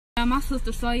My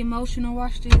sister's so emotional.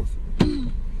 Watch this.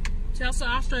 Chelsea,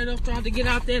 I straight up tried to get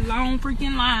out that long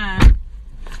freaking line.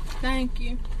 Thank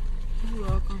you. You're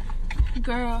welcome.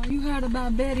 Girl, you heard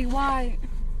about Betty White?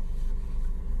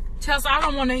 Chelsea, I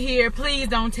don't want to hear. Please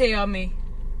don't tell me.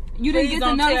 You didn't Please get the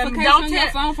don't tell me. notification Don't on your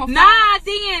phone from Nah, I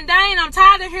didn't. Dang, I'm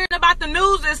tired of hearing about the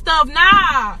news and stuff.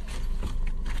 Nah.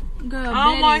 Girl, I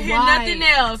don't want to hear White. nothing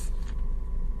else.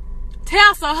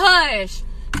 Chelsea, hush.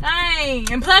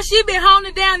 Dang. And plus, she been holding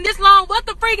it down this long. What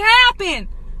the freak happened?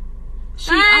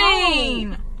 She Dang.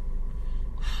 old.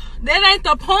 That ain't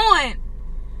the point.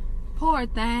 Poor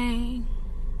thing.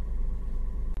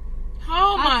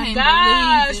 Oh I my can't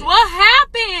gosh. believe it. What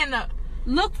happened?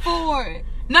 Look for it.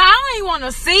 No, I don't even want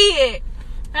to see it.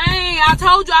 Dang, I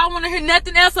told you I don't want to hear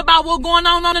nothing else about what's going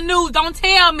on the news. Don't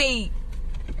tell me.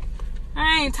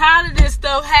 I ain't tired of this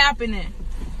stuff happening.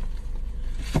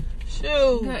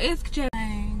 Shoot. Girl, it's just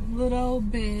little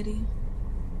old Betty.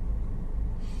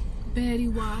 Betty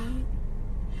White.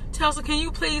 Chelsea, can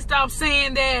you please stop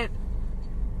saying that?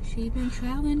 She been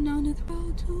traveling on this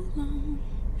road too long.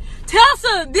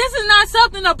 Chelsea, this is not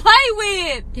something to play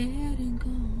with. Dead and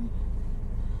gone.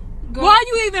 Girl, Why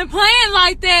are you even playing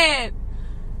like that?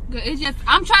 girl, it's just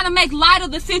I'm trying to make light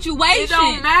of the situation. It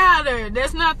don't matter.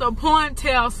 That's not the point,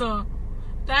 Chelsea.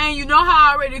 Dang, you know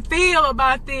how I already feel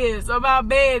about this, about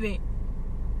Betty.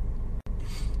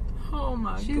 Oh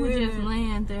my She goodness. was just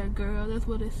laying there, girl. That's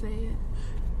what it said.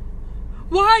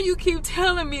 Why you keep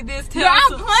telling me this, Girl,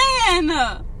 Chelsea? I'm playing.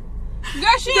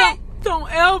 Girl, she ain't. Don't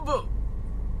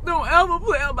ever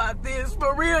play about this.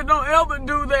 For real, don't ever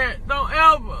do that. Don't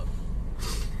ever.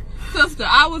 Sister,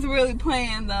 I was really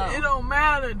playing though. It don't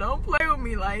matter. Don't play with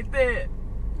me like that.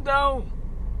 Don't.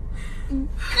 Girl,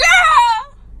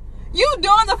 you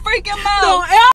doing the freaking most. Don't ever.